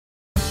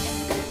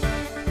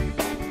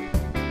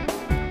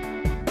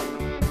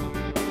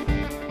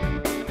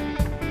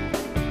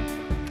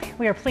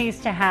We are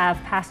pleased to have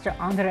Pastor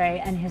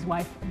Andriy and his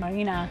wife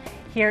Marina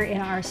here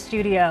in our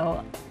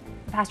studio.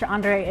 Pastor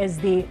Andriy is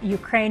the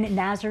Ukraine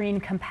Nazarene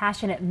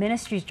Compassionate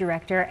Ministries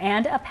Director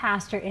and a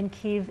pastor in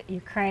Kyiv,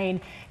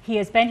 Ukraine. He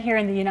has been here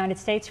in the United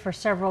States for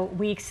several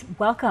weeks.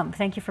 Welcome.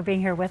 Thank you for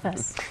being here with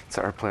us. It's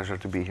our pleasure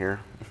to be here.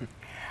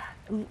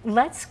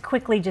 Let's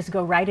quickly just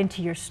go right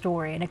into your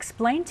story and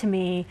explain to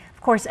me,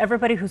 of course,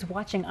 everybody who's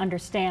watching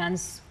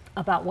understands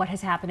about what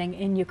is happening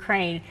in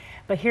Ukraine,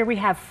 but here we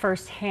have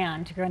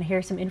firsthand, you're going to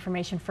hear some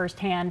information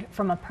firsthand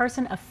from a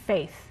person of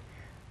faith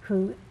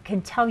who can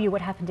tell you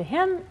what happened to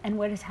him and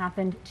what has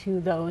happened to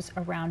those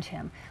around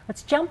him.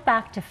 Let's jump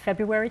back to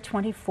February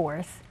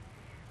 24th.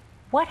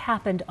 What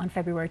happened on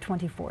February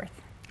 24th?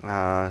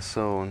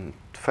 So on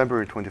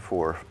February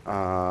 24th,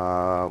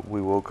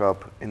 we woke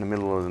up in the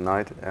middle of the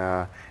night.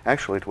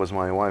 Actually, it was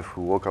my wife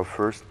who woke up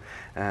first,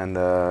 and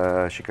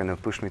she kind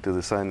of pushed me to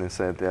the side and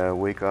said,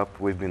 wake up,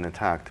 we've been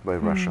attacked by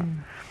Russia.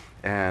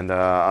 And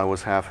I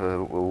was half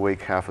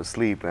awake, half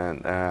asleep,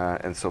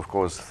 and so of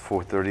course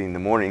 4:30 in the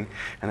morning,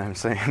 and I'm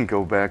saying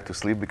go back to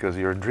sleep because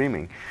you're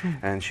dreaming.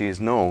 And she's,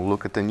 no,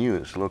 look at the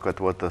news, look at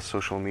what the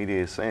social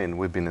media is saying.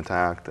 We've been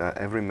attacked.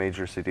 Every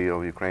major city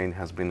of Ukraine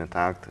has been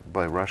attacked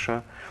by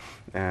Russia.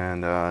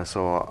 And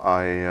so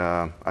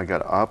I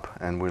got up,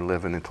 and we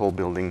live in a tall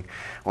building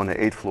on the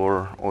 8th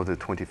floor of the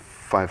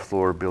 25th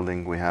floor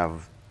building. We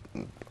have,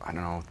 I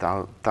don't know,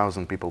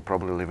 1,000 people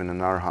probably living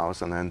in our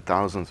house, and then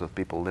thousands of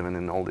people living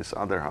in all these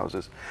other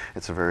houses.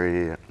 It's a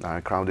very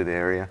crowded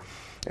area.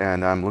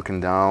 And I'm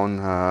looking down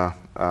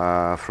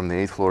from the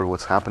 8th floor,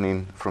 what's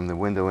happening from the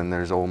window, and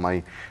there's all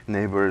my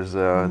neighbors.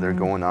 They're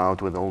going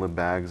out with all the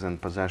bags and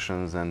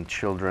possessions and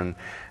children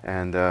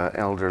and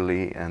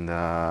elderly and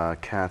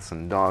cats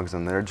and dogs,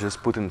 and they're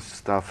just putting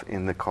stuff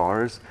in the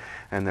cars,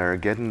 and they're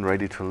getting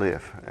ready to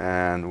leave.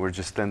 And we're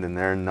just standing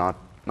there not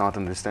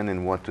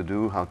understanding what to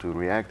do, how to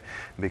react,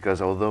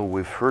 because although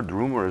we've heard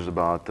rumors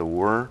about the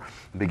war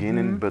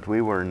beginning, but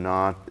we were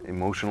not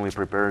emotionally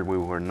prepared. We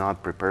were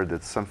not prepared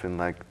that something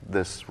like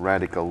this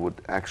radical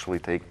would actually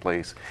take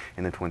place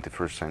in the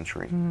 21st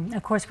century.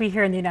 Of course, we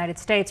here in the United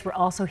States, we're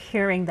also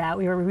hearing that.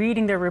 We were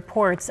reading the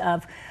reports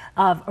of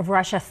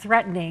Russia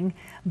threatening,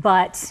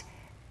 but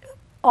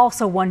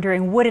also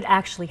wondering, would it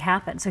actually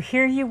happen? So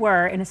here you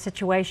were in a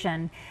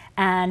situation,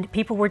 and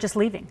people were just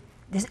leaving,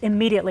 just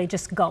immediately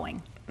just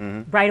going.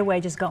 Right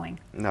away, just going.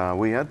 No,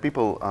 we had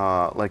people,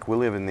 like we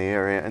live in the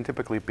area, and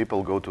typically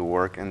people go to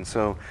work, and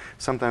so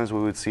sometimes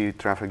we would see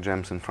traffic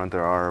jams in front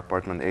of our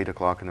apartment 8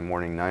 o'clock in the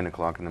morning, 9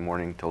 o'clock in the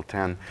morning, till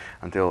 10,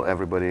 until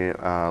everybody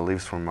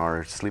leaves from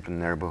our sleeping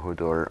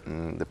neighborhood or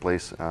the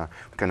place,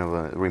 kind of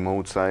a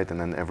remote site, and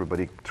then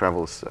everybody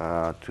travels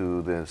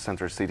to the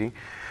center city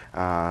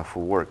for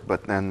work.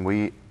 But then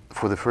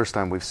for the first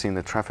time, we've seen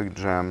the traffic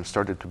jam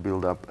started to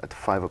build up at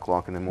 5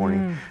 o'clock in the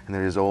morning, and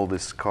there is all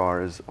these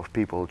cars of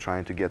people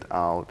trying to get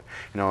out,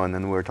 and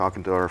then we're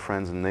talking to our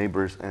friends and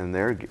neighbors, and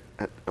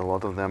a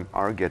lot of them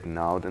are getting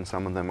out, and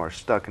some of them are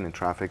stuck in the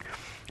traffic,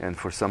 and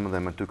for some of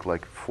them it took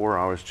like 4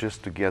 hours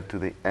just to get to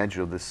the edge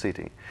of the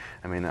city.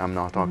 I mean, I'm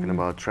not talking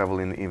about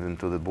traveling even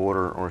to the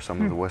border or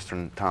some of the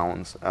western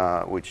towns,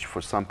 which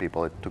for some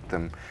people it took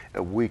them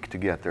a week to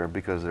get there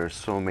because there's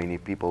so many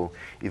people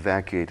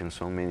evacuating,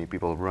 so many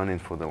people running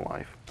for their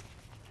life.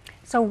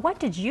 So what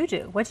did you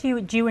do? What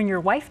did you and your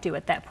wife do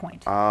at that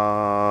point?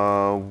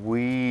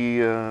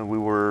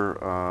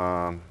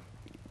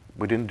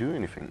 We didn't do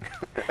anything.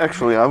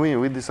 Actually, I mean,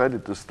 we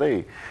decided to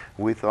stay.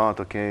 We thought,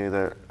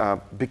 okay,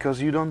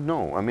 because you don't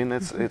know. I mean,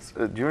 it's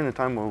during a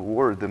time of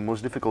war, the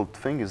most difficult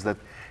thing is that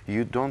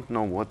you don't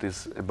know what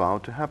is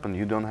about to happen.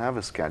 You don't have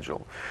a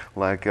schedule.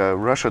 Like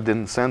Russia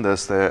didn't send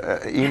us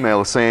the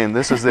email saying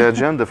this is the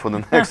agenda for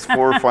the next 4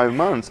 or 5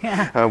 months.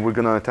 We're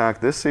going to attack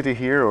this city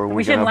here, or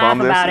we're going to bomb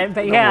this. We shouldn't laugh about it,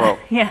 but yeah,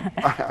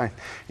 well,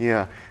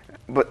 yeah,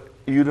 but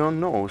you don't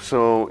know,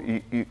 so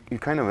you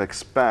kind of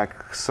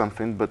expect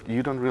something, but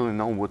you don't really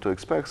know what to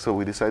expect. So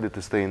we decided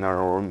to stay in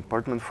our own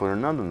apartment for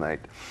another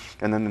night.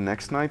 And then the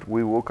next night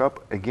we woke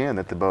up again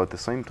at about the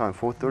same time,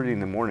 4:30 in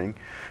the morning.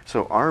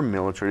 So our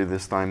military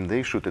this time,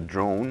 they shoot a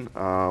drone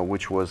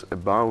which was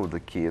above the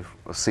Kyiv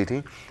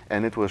city,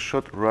 and it was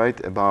shot right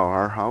above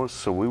our house.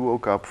 So we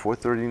woke up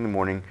 4:30 in the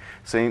morning,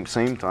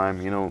 same time,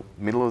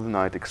 middle of the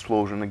night,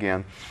 explosion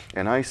again.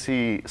 And I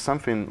see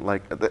something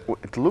like,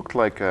 it looked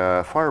like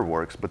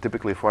fireworks, but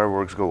typically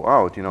fireworks go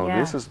out.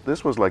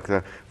 This was like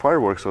the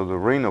fireworks or the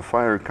rain of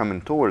fire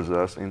coming towards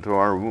us into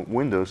our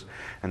windows.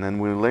 And then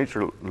we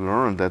later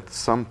learned that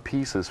some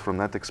pieces from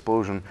that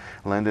explosion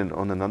landed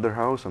on another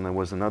house, and there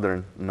was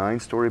another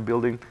 9-story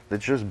building that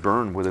just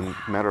burned within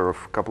a matter of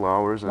a couple of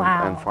hours.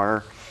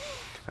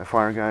 And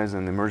fire guys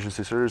and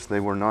emergency service,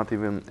 they were not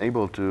even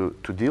able to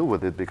deal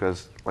with it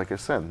because, like I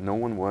said, no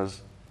one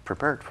was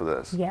prepared for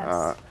this.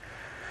 Yes.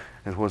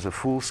 It was a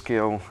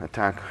full-scale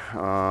attack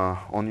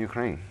on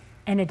Ukraine.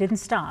 And it didn't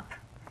stop.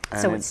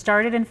 So it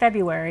started in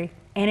February,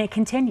 And it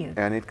continued.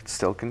 And it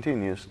still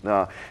continues.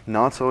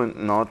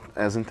 Not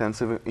as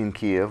intensive in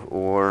Kiev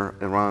or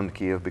around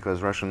Kiev,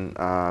 because Russian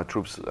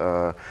troops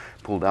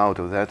pulled out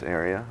of that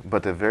area.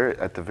 But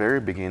at the very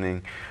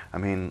beginning, I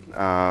mean,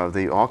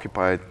 they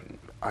occupied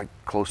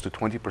close to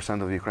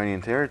 20% of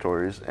Ukrainian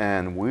territories,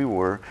 and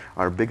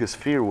our biggest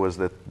fear was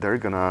that they're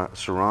gonna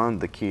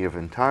surround the Kiev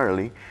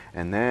entirely,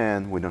 and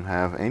then we don't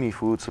have any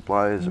food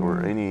supplies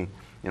or any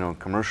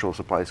commercial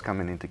supplies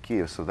coming into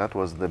Kiev. So that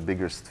was the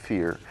biggest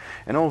fear.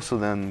 And also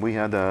then we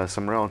had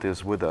some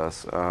relatives with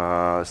us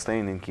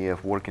staying in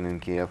Kiev, working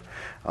in Kiev,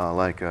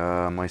 like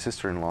my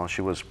sister-in-law.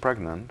 She was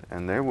pregnant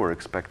and they were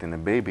expecting a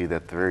baby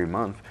that very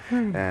month.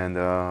 And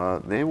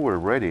they were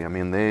ready. I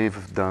mean,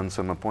 they've done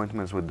some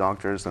appointments with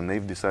doctors and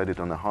they've decided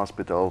on a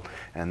hospital,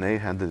 and they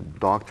had the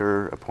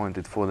doctor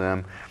appointed for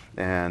them,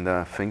 and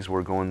things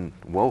were going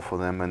well for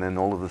them. And then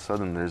all of a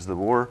sudden there's the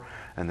war,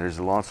 and there's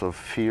lots of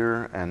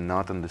fear and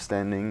not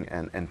understanding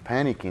and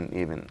panicking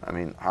even. I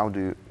mean,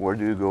 where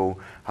do you go?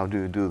 How do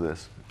you do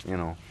this?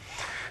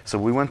 So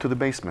we went to the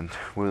basement.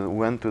 We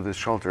went to the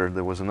shelter.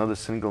 There was another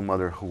single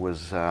mother who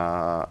was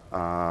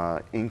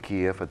in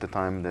Kiev at the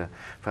time, the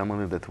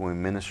family that we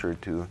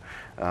ministered to.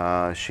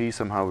 She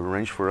somehow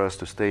arranged for us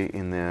to stay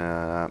in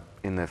the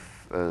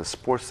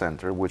sports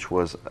center, which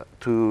was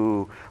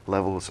 2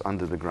 levels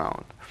under the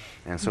ground.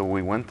 And so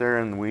we went there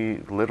and we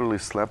literally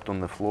slept on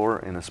the floor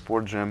in a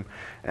sport gym,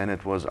 and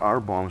it was our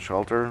bomb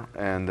shelter.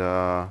 And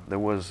there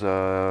was,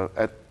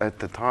 at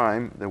the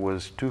time, there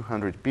was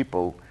 200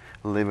 people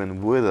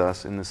living with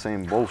us in the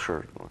same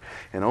bullshit.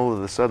 And all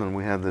of a sudden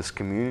we had this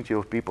community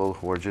of people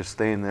who are just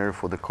staying there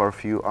for the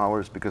curfew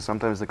hours, because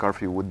sometimes the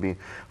curfew would be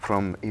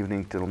from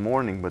evening till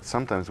morning, but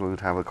sometimes we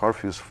would have a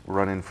curfews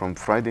running from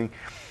Friday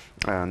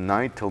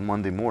night till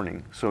Monday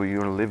morning. So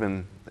you're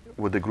living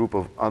with a group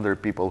of other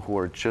people who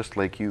are just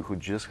like you, who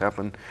just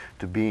happen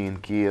to be in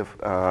Kiev,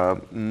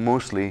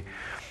 mostly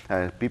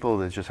people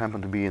that just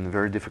happen to be in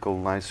very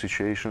difficult life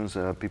situations,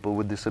 people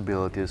with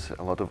disabilities,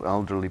 a lot of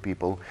elderly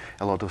people,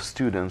 a lot of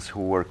students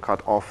who were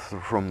cut off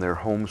from their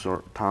homes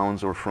or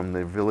towns or from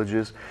their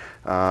villages,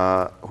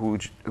 who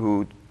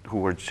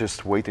were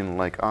just waiting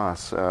like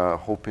us,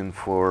 hoping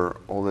for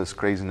all this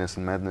craziness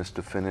and madness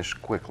to finish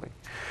quickly.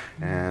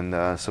 And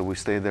so we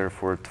stayed there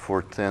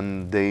for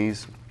 10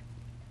 days,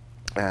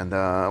 and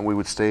we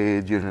would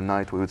stay during the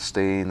night. We would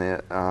stay in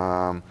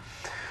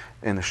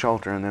the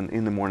shelter, and then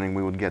in the morning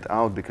we would get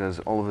out, because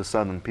all of a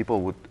sudden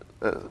people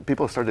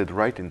started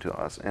writing to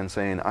us and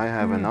saying, I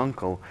have an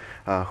uncle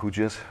who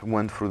just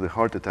went through the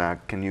heart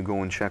attack. Can you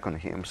go and check on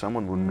him?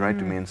 Someone would write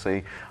to me and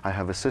say, I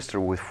have a sister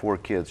with 4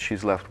 kids.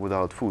 She's left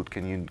without food.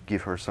 Can you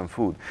give her some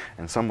food?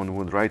 And someone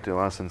would write to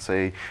us and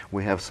say,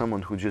 we have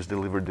someone who just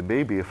delivered the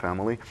baby, a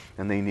family,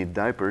 and they need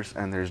diapers,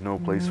 and there's no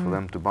place for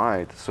them to buy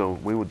it. So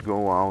we would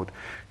go out,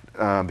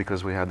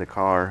 because we had the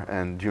car,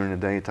 and during the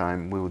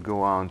daytime we would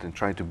go out and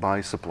try to buy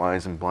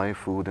supplies and buy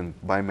food and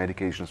buy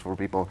medications for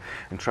people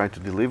and try to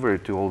deliver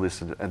it to all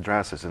these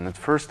addresses. And at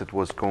first it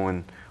was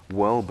going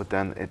well, but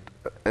then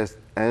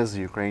as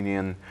the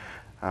Ukrainian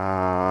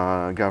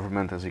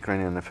government, as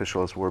Ukrainian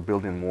officials were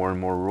building more and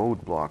more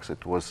roadblocks,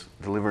 it was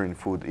delivering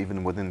food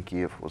even within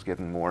Kiev was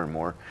getting more and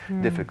more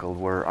difficult,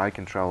 where I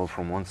can travel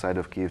from one side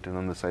of Kiev to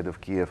another side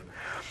of Kiev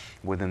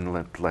within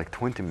like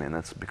 20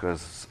 minutes,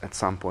 because at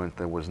some point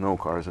there was no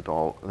cars at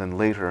all. Then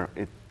later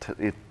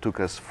it took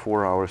us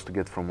 4 hours to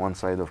get from one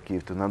side of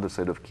Kiev to another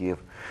side of Kiev,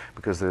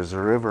 because there's a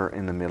river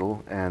in the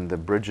middle, and the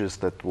bridges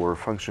that were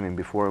functioning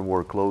before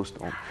were closed.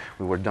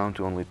 We were down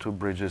to only 2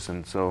 bridges,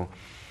 and so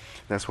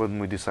that's when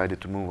we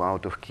decided to move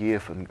out of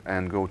Kiev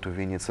and go to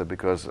Vinnytsia,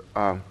 because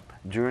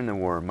during the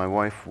war my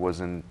wife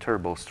was in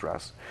terrible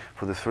stress.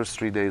 For the first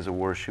 3 days of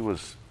war she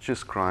was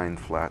just crying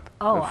flat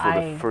for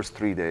the first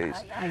 3 days.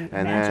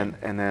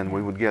 And then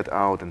we would get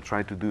out and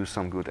try to do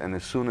some good, and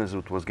as soon as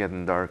it was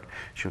getting dark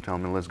she would tell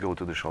me, let's go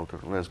to the shelter,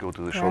 let's go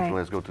to the shelter,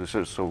 let's go to the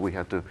shelter. So we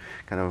had to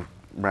kind of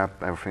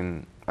wrap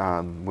everything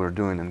we're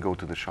doing and go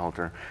to the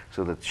shelter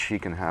so that she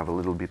can have a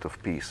little bit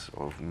of peace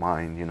of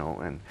mind,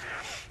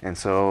 and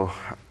so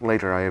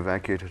later I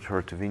evacuated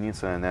her to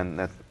Vinnytsia, and then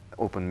that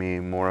opened me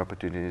more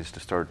opportunities to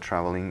start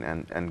traveling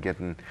and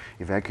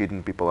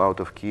evacuating people out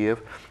of Kiev,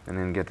 and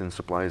then getting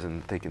supplies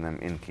and taking them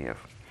in Kiev.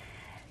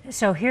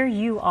 So here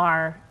you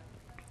are,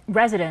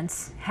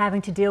 residents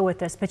having to deal with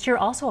this, but you're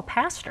also a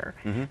pastor.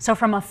 So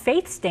from a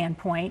faith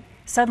standpoint,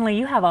 suddenly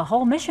you have a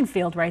whole mission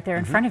field right there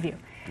in front of you.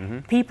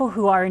 People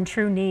who are in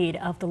true need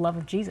of the love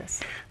of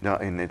Jesus. No,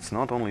 and it's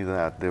not only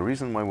that. The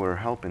reason why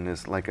we're helping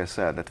is, like I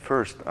said, at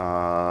first,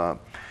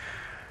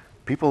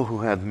 people who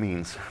had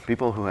means,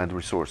 people who had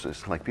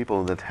resources, like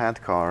people that had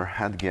car,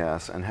 had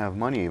gas, and have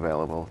money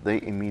available,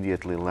 they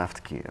immediately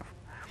left Kiev.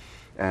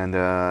 And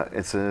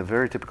it's a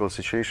very typical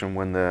situation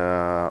when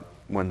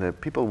the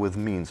people with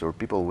means or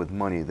people with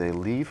money, they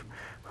leave,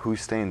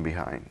 who's staying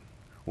behind?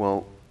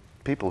 Well,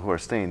 people who are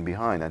staying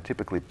behind are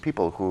typically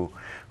people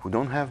who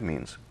don't have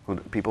means,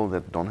 people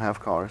that don't have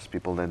cars,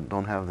 people that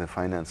don't have the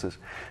finances,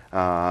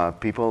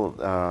 people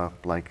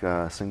like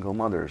single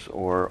mothers,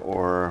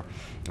 or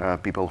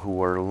people who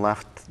were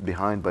left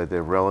behind by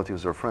their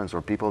relatives or friends,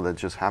 or people that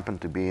just happen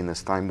to be in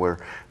this time where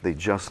they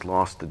just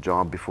lost the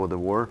job before the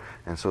war,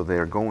 and so they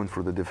are going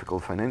through the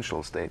difficult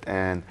financial state,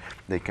 and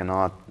they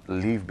cannot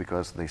leave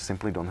because they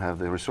simply don't have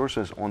the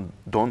resources, or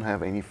don't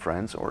have any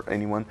friends or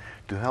anyone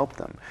to help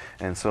them.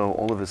 And so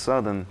all of a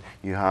sudden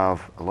you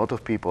have a lot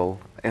of people,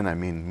 and I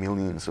mean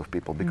millions of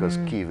people, because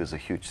Kyiv is a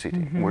huge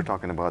city. We're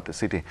talking about the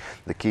city,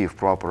 the Kyiv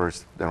proper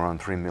is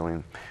around 3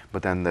 million,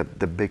 but then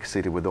the big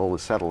city with all the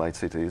satellite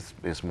cities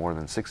is more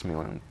than 6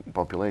 million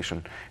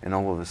population, and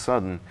all of a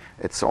sudden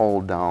it's all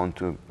down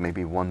to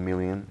maybe 1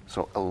 million.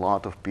 So a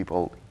lot of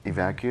people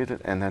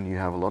evacuated, and then you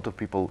have a lot of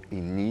people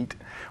in need,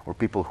 or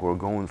people who are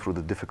going through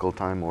the difficult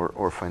time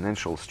or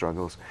financial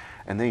struggles,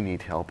 and they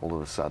need help all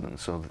of a sudden.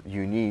 So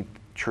you need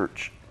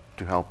church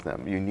to help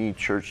them. You need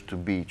church to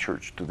be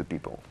church to the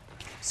people.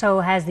 So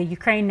has the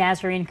Ukraine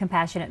Nazarene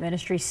Compassionate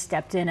Ministry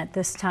stepped in at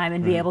this time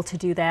and be able to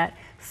do that?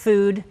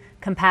 Food,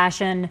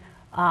 compassion,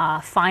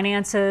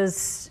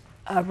 finances,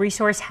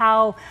 resource.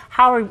 How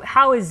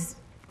is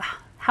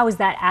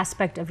that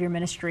aspect of your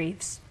ministry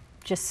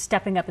just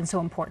stepping up and so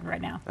important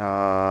right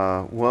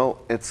now? Well,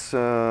 it's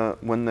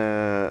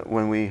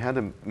when we had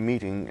a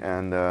meeting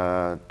and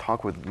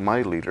talked with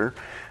my leader,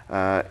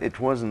 it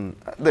wasn't.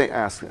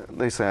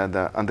 They said,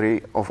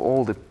 Andriy, of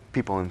all the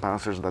people and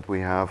pastors that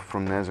we have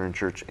from Nazarene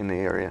Church in the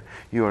area,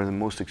 you are the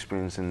most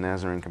experienced in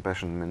Nazarene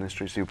Compassion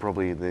Ministry, so you're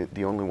probably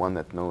the only one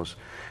that knows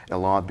a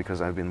lot,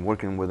 because I've been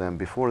working with them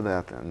before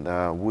that, and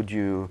would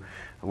you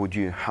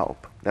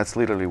help? That's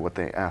literally what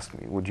they asked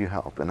me, would you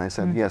help? And I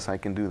said, yes, I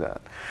can do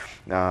that.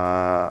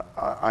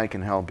 I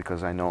can help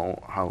because I know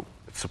how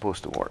it's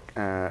supposed to work.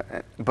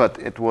 But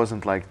it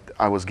wasn't like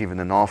I was given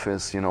an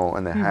office,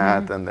 and a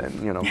hat, and then,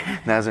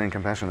 Nazarene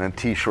Compassion and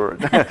T-shirt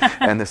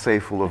and a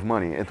safe full of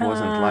money. It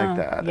wasn't like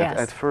that. Yes.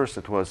 At first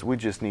it was, we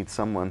just need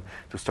someone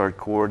to start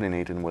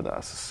coordinating with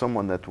us,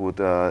 someone that would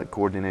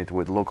coordinate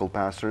with local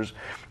pastors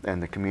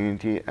and the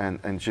community,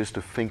 and just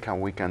to think how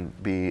we can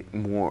be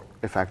more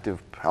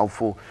effective,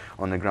 helpful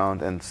on the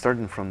ground. And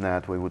starting from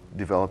that, we would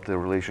develop the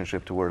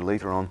relationship to where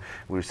later on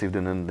we received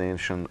an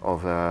donation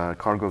of a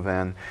cargo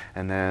van,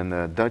 and then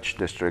the Dutch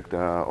district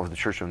of the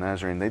Church of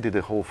Nazarene, they did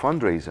a whole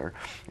fundraiser,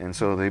 and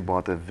so they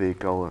bought a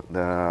vehicle,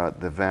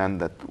 the van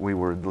that we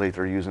were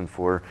later using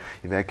for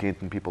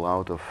evacuating people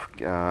out of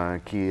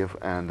Kyiv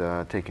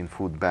and taking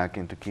food back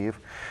into Kyiv.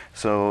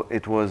 So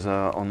it was,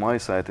 on my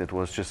side, it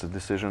was just a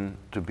decision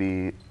to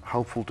be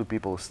helpful to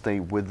people, stay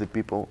with the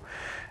people,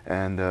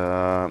 and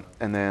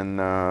then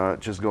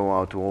just go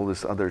out to all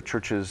these other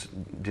churches,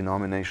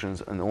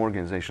 denominations, and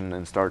organizations,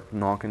 and start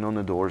knocking on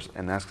the doors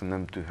and asking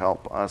them to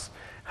help us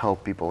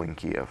help people in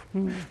Kyiv.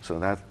 So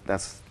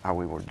that's how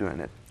we were doing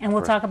it. And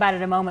we'll talk about it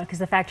in a moment, because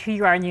the fact here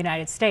you are in the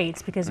United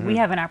States, because we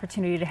have an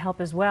opportunity to help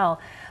as well.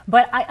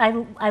 But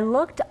I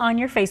looked on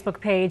your Facebook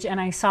page,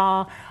 and I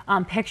saw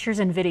pictures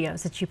and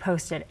videos that you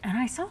posted, and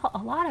I saw a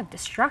lot of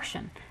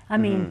destruction. I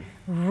mean,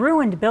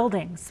 ruined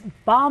buildings,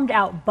 bombed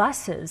out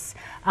buses,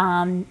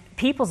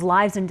 people's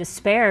lives in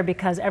despair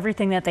because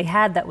everything that they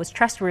had that was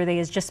trustworthy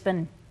has just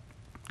been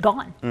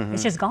gone.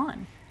 It's just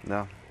gone.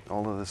 Yeah,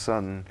 all of a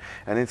sudden.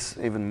 And it's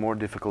even more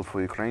difficult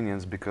for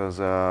Ukrainians because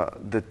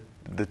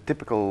the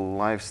typical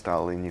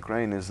lifestyle in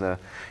Ukraine is that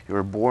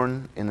you're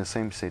born in the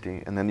same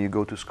city, and then you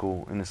go to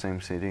school in the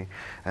same city,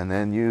 and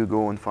then you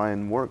go and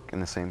find work in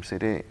the same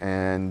city,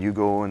 and you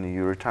go and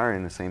you retire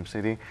in the same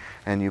city,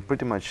 and you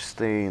pretty much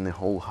stay in the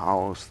whole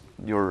house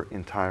your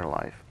entire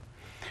life.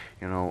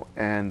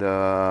 And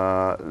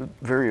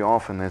very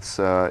often it's,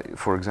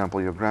 for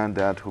example, your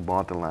granddad who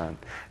bought the land,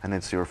 and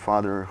it's your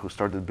father who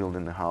started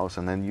building the house,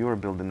 and then you're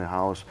building the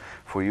house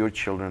for your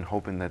children,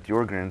 hoping that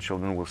your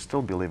grandchildren will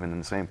still be living in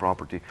the same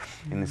property,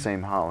 in the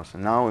same house.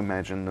 And now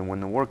imagine that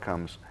when the war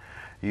comes,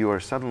 you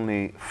are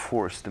suddenly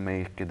forced to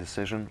make a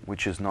decision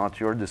which is not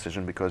your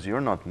decision, because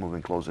you're not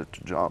moving closer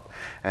to job,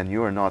 and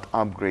you are not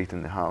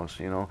upgrading the house.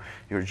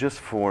 You're just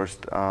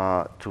forced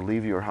to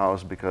leave your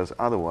house, because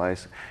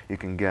otherwise you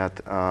can get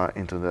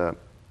into the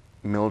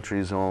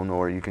military zone,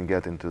 or you can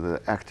get into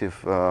the active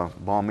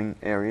bombing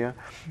area,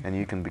 and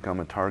you can become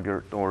a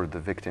target or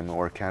the victim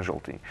or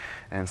casualty.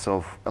 And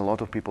so a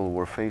lot of people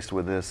were faced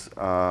with this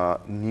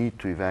need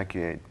to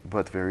evacuate,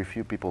 but very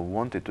few people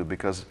wanted to,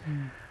 because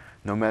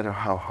no matter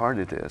how hard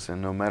it is,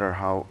 and no matter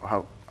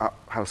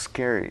how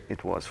scary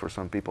it was for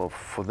some people,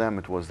 for them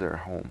it was their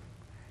home,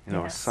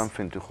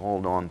 something to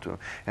hold on to.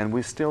 And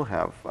we still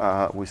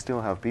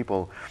have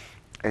people.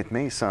 It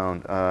may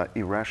sound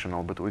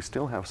irrational, but we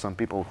still have some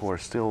people who are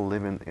still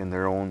living in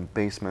their own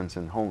basements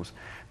and homes.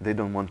 They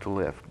don't want to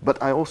live.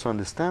 But I also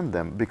understand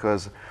them,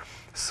 because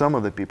some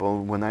of the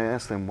people, when I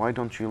ask them, why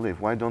don't you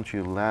leave? Why don't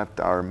you let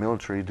our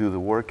military do the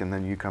work and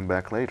then you come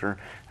back later?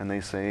 And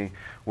they say,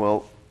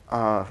 well,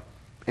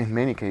 in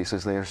many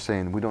cases they are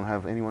saying we don't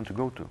have anyone to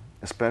go to,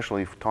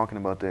 especially if talking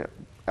about the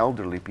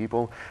elderly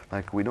people,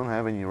 like we don't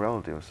have any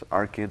relatives.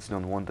 Our kids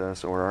don't want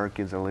us, or our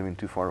kids are living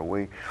too far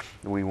away.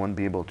 We won't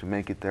be able to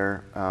make it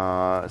there.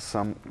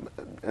 Some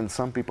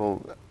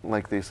people,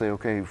 like they say,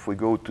 okay, if we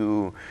go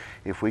to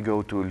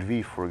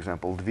Lviv, for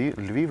example,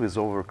 Lviv is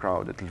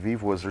overcrowded.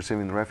 Lviv was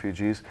receiving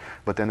refugees,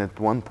 but then at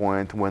one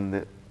point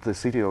when the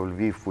city of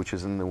Lviv, which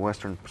is in the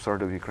western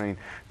part of Ukraine,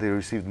 they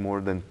received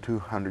more than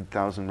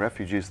 200,000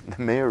 refugees.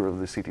 The mayor of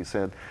the city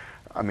said,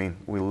 I mean,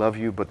 we love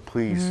you, but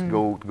please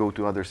go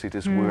to other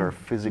cities. We are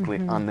physically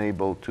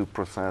unable to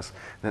process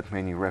that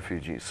many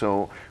refugees.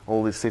 So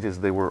all these cities,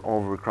 they were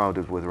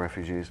overcrowded with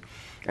refugees.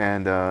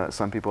 And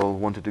some people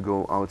wanted to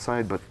go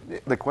outside, but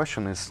the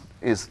question is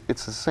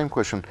it's the same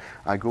question.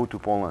 I go to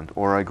Poland,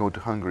 or I go to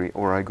Hungary,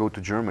 or I go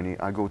to Germany,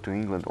 I go to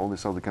England, all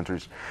these other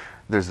countries.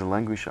 There's the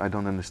language I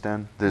don't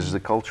understand. There's the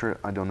culture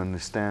I don't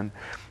understand.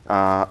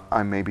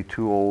 I may be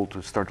too old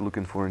to start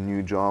looking for a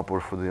new job or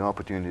for the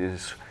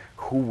opportunities.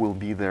 Who will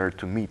be there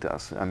to meet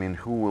us? I mean,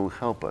 who will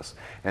help us?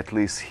 At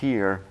least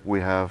here we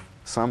have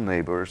some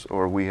neighbors,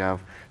 or we have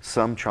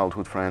some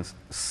childhood friends.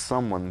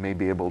 Someone may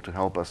be able to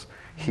help us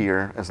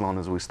here as long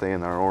as we stay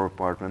in our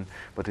apartment.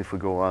 But if we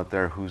go out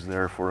there, who's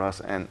there for us?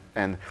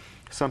 And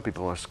some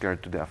people are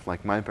scared to death.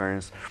 Like my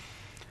parents,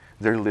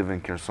 they live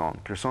in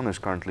Kherson. Kherson is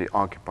currently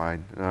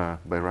occupied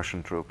by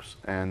Russian troops.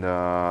 And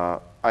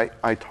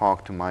I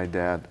talked to my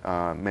dad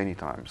many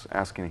times,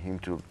 asking him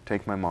to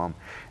take my mom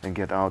and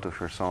get out of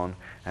Kherson.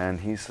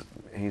 And he's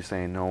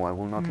saying, no, I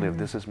will not live.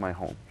 This is my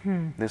home.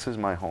 This is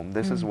my home.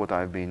 This is what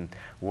I've been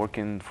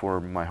working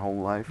for my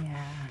whole life.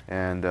 Yeah.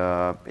 And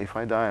if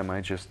I die, I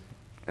might just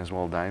as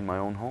well die in my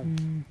own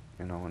home.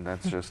 You know, and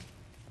that's just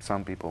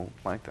some people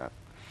like that.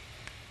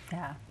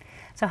 Yeah.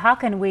 So how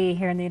can we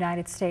here in the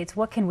United States,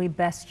 what can we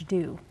best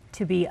do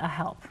to be a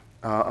help?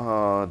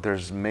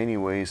 There's many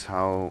ways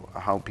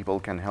how people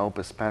can help,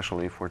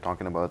 especially if we're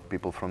talking about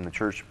people from the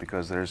church,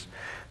 because there's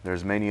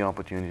many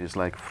opportunities,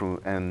 like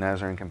through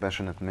Nazarene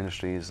Compassionate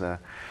Ministries. They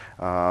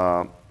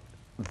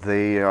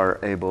are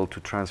able to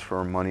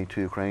transfer money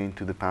to Ukraine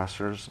to the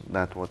pastors.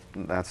 That's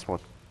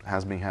what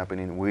has been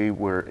happening. We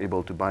were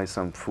able to buy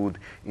some food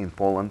in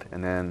Poland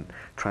and then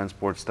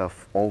transport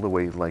stuff all the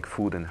way, like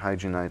food and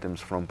hygiene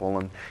items, from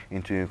Poland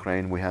into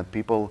Ukraine. We had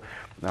people,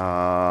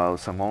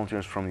 some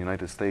volunteers from the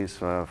United States,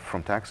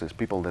 from Texas,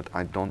 people that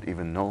I don't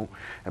even know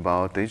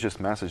about. They just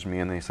messaged me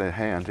and they said,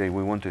 hey Andriy,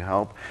 we want to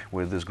help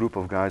with this group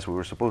of guys. We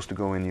were supposed to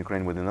go in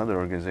Ukraine with another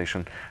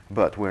organization,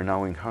 but we're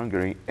now in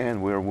Hungary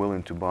and we're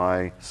willing to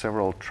buy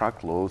several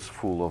truckloads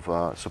full of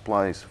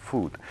supplies,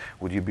 food.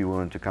 Would you be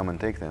willing to come and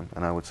take them?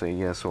 And I would say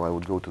yes. So I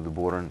would go to the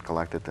border and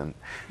collect it and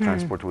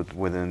transport it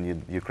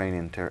within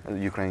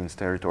Ukraine's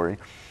territory.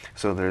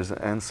 So there's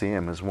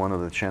NCM as one of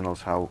the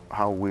channels how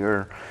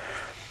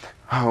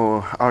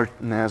our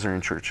Nazarene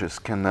churches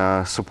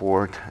can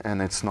support,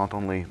 and it's not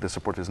only, the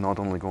support is not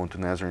only going to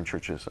Nazarene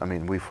churches. I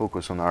mean, we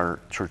focus on our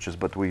churches,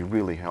 but we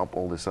really help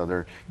all these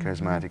other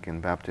charismatic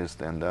and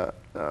Baptist and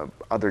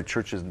other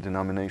churches,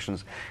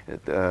 denominations,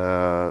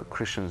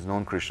 Christians,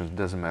 non-Christians,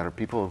 doesn't matter.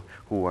 People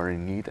who are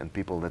in need and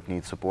people that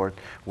need support,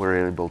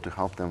 we're able to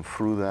help them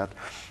through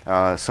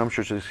that. Some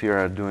churches here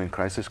are doing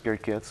crisis care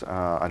kits.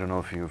 I don't know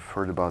if you've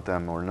heard about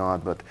them or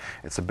not, but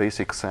it's a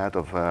basic set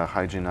of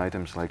hygiene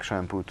items like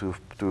shampoo,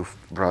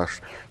 toothbrush,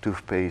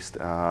 toothpaste,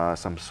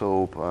 some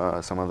soap,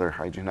 some other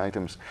hygiene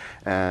items.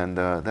 And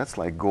that's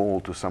like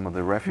gold to some of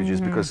the refugees,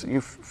 because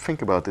you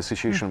think about the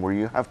situation where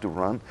you have to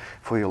run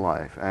for your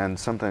life, and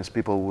sometimes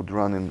people would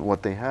run in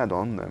what they had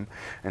on them,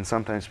 and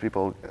sometimes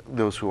people,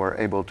 those who are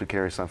able to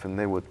carry something,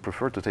 they would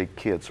prefer to take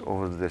kids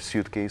over the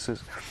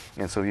suitcases.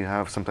 And so you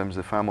have sometimes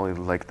the family,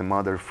 like the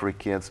mother, 3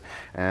 kids,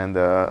 and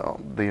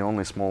the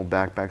only small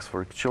backpacks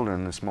for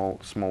children, a small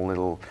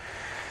little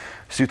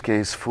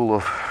suitcase full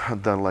of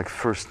the like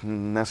first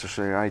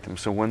necessary items.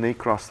 So when they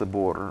cross the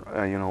border,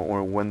 you know,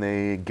 or when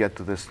they get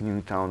to these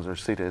new towns or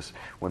cities,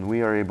 when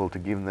we are able to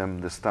give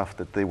them the stuff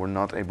that they were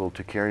not able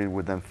to carry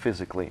with them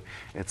physically,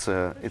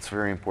 it's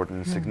very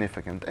important and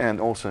significant. And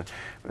also,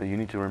 you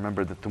need to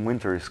remember that the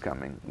winter is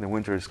coming. The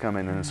winter is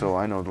coming, and so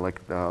I know, like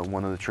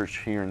one of the church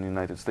here in the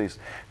United States,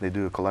 they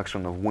do a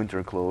collection of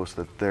winter clothes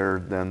that they're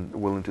then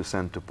willing to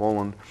send to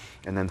Poland,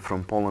 and then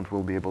from Poland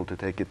we'll be able to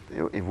take it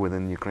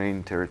within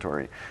Ukraine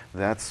territory.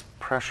 That's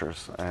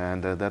precious,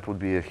 and that would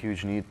be a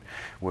huge need.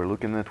 We're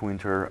looking at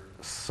winter.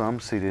 Some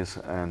cities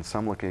and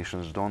some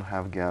locations don't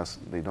have gas,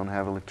 they don't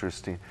have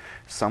electricity.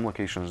 Some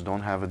locations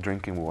don't have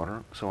drinking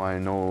water. So I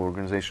know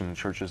organizations and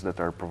churches that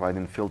are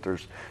providing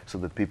filters so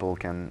that people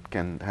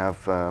can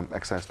have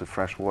access to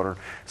fresh water.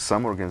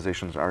 Some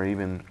organizations are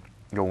even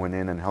going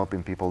in and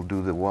helping people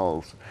do the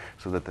wells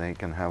so that they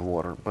can have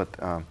water. But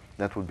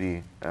that would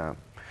be a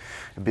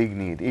big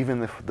need.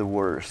 Even if the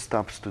war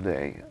stops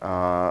today,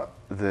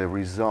 the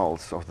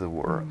results of the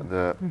war,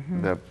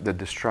 the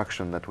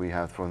destruction that we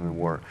had from the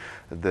war,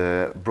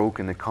 the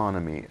broken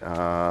economy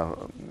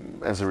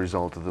as a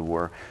result of the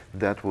war,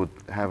 that would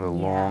have a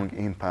long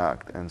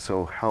impact. And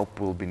so help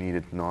will be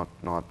needed, not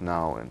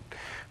now, and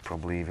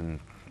probably even,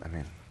 I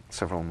mean,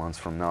 several months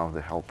from now,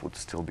 the help would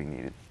still be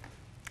needed.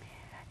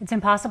 It's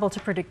impossible to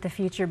predict the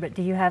future, but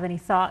do you have any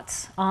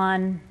thoughts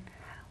on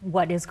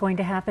what is going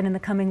to happen in the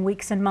coming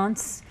weeks and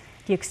months?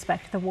 Do you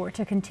expect the war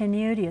to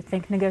continue? Do you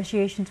think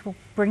negotiations will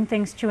bring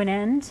things to an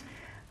end?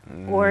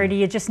 Or do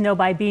you just know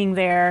by being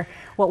there,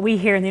 what we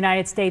hear in the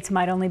United States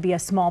might only be a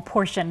small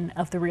portion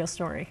of the real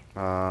story?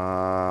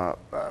 I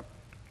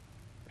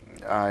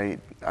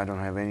don't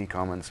have any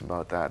comments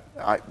about that.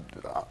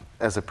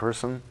 As a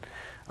person,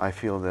 I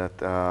feel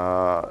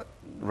that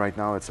right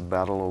now it's a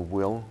battle of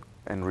will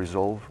and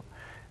resolve.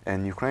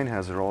 And Ukraine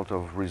has a lot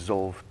of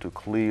resolve to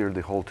clear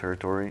the whole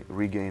territory,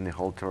 regain the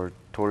whole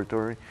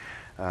territory,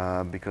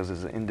 because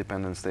as an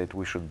independent state,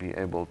 we should be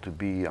able to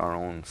be our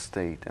own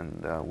state,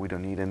 and we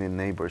don't need any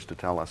neighbors to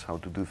tell us how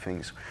to do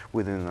things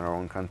within our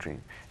own country.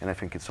 And I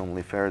think it's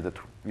only fair that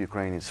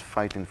Ukraine is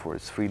fighting for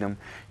its freedom,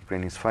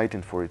 Ukraine is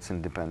fighting for its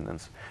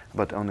independence.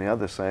 But on the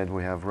other side,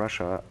 we have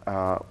Russia,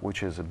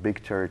 which is a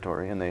big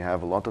territory, and they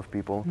have a lot of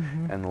people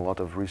and a lot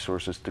of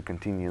resources to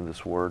continue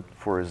this war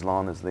for as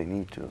long as they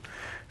need to.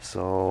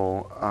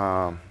 So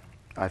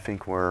I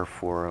think we're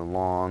for a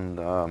long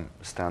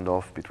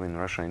standoff between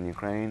Russia and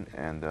Ukraine,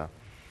 and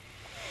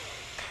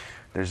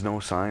there's no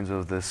signs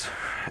of this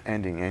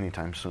ending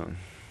anytime soon.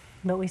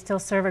 But we still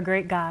serve a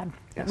great God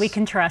that Yes. we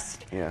can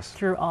trust Yes.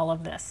 through all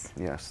of this.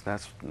 Yes,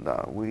 that's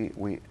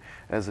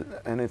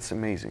and it's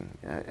amazing.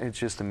 It's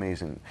just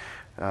amazing.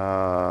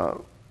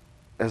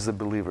 As the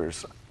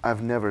believers,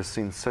 I've never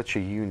seen such a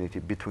unity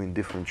between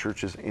different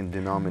churches in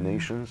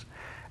denominations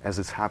as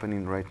it's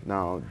happening right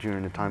now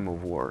during the time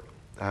of war.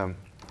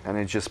 And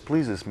it just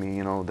pleases me,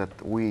 you know, that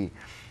we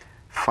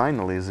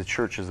finally, as a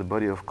church, as the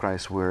body of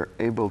Christ, we're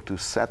able to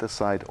set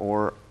aside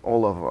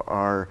all of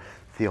our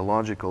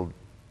theological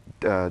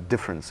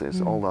differences,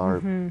 all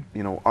our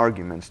you know,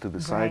 arguments to the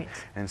side,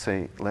 and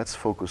say, let's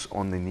focus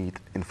on the need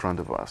in front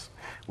of us.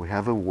 We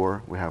have a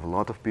war, we have a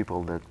lot of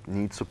people that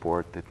need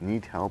support, that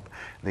need help,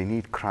 they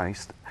need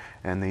Christ,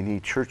 and they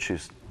need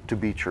churches to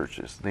be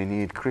churches. They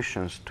need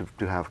Christians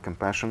to have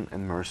compassion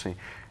and mercy,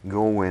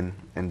 go in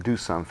and do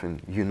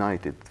something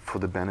united for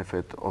the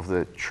benefit of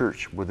the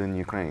church within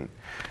Ukraine.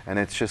 And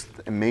it's just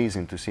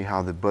amazing to see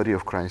how the body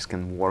of Christ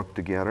can work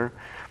together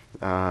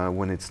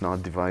when it's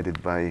not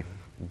divided by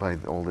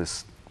all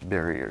these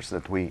barriers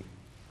that we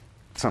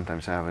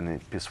sometimes have in a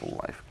peaceful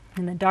life.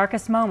 In the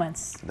darkest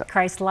moments,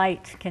 Christ's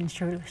light can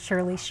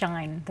surely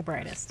shine the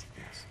brightest.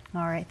 Yes.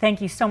 All right.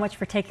 Thank you so much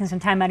for taking some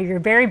time out of your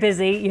very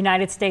busy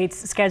United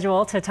States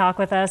schedule to talk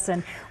with us.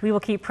 And we will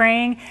keep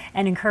praying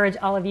and encourage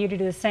all of you to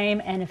do the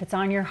same. And if it's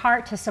on your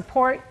heart to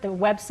support, the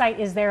website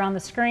is there on the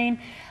screen.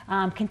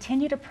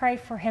 Continue to pray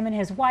for him and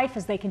his wife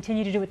as they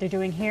continue to do what they're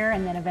doing here.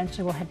 And then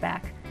eventually we'll head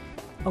back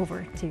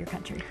over to your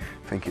country.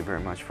 Thank you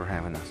very much for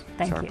having us.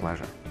 Thank it's our you.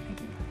 pleasure.